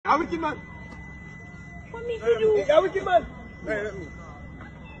A wicked man. What me to do? A wicked man. Let me.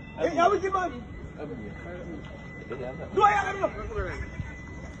 A wicked man. Do I want?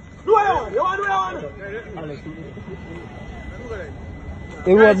 Do I want? You want?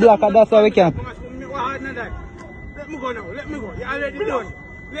 It was black and that's why we can. Let me go now. Let me go. You already done.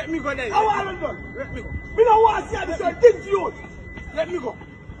 Let me go there. How are you done? Let me go. We don't want to see this one. Think you. Let me go.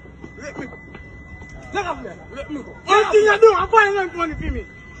 Let me go. Let me go. Anything you do, I'm finding money for me.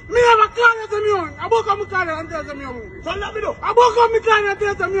 Me have a car that me on. I broke up my car and tell me on. So let me know. I broke up my car and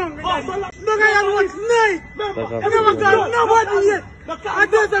tell me on. Oh, so let me know. I want snake. I never got nobody yet. I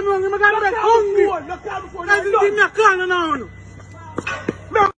tell me on. I'm going to be hungry. I didn't give me a car now.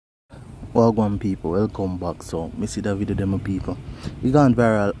 Welcome people, welcome back. So, me see the video them people. We gone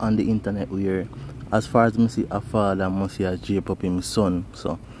viral on the internet where as far as me see a father must see a jape up in my son.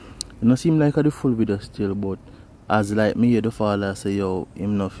 So, it don't seem like the full video still, but as like me hear the father say, yo,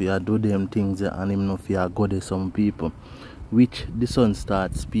 him no fear do them things and him no fear go to some people. Which the son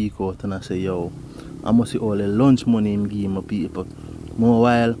start speak out and I say, yo, I must see all the lunch money him give my people. More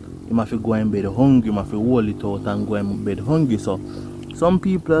while, he must go in bed hungry, he must hold it out and go in bed hungry. So, some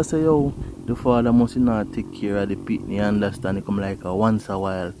people say, yo, the father must not take care of the pitney, you understand? It come like once a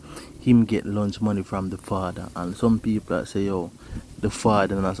while, him get lunch money from the father. And some people say, yo, the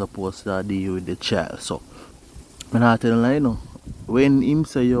father not supposed to deal with the child. So, and I tell him, you know, when him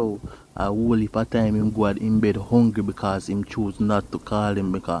say, yo, a whole heap of time him go in bed hungry because him choose not to call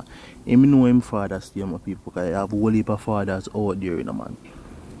him because him know him father still my people because I have a whole heap of fathers out there, you know, man.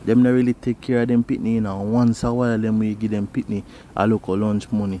 Them not really take care of them pitney, you know. Once a while them we give them pitney a local lunch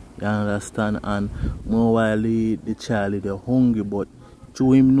money, you understand? And more while the child is hungry, but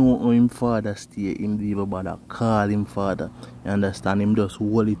to him know how him father stay, him leave about that call him father, you understand? Him just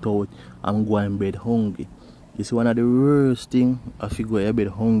hold it out and go in bed hungry. You see, one of the worst thing if you go to bed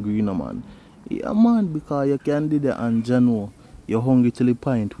hungry, you know, man. Yeah, man, because you can do that and you know you're hungry till the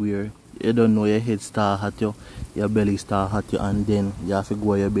point where you don't know your head start hurt you, your belly start hurt you, and then you have to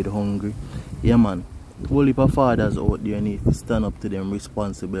go to your bed hungry. Yeah, man. Whole heap of fathers out there need to stand up to them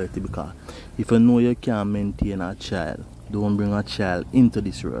responsibility because if you know you can't maintain a child, don't bring a child into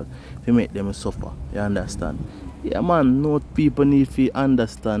this world if you make them suffer. You understand? Yeah, man, no people need to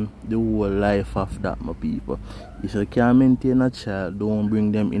understand the whole life of that, my people. If you can't maintain a child, don't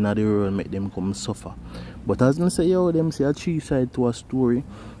bring them in the world, make them come suffer. But as I say, yo, them say a three side to a story.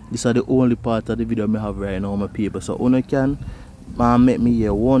 This is the only part of the video I have right now, my people. So, you can make me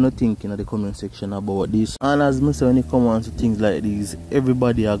hear what you think in the comment section about this. And as I say, when it comes to things like these,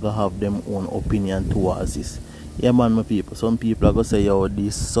 everybody are going to have their own opinion towards this. Yeah, man, my people. Some people are going to say, yo,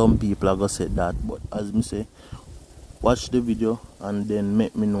 this. Some people are going to say that. But as I say, watch the video and then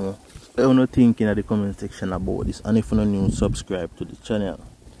make me know what you think in the comment section about this. And if you're new, subscribe to the channel.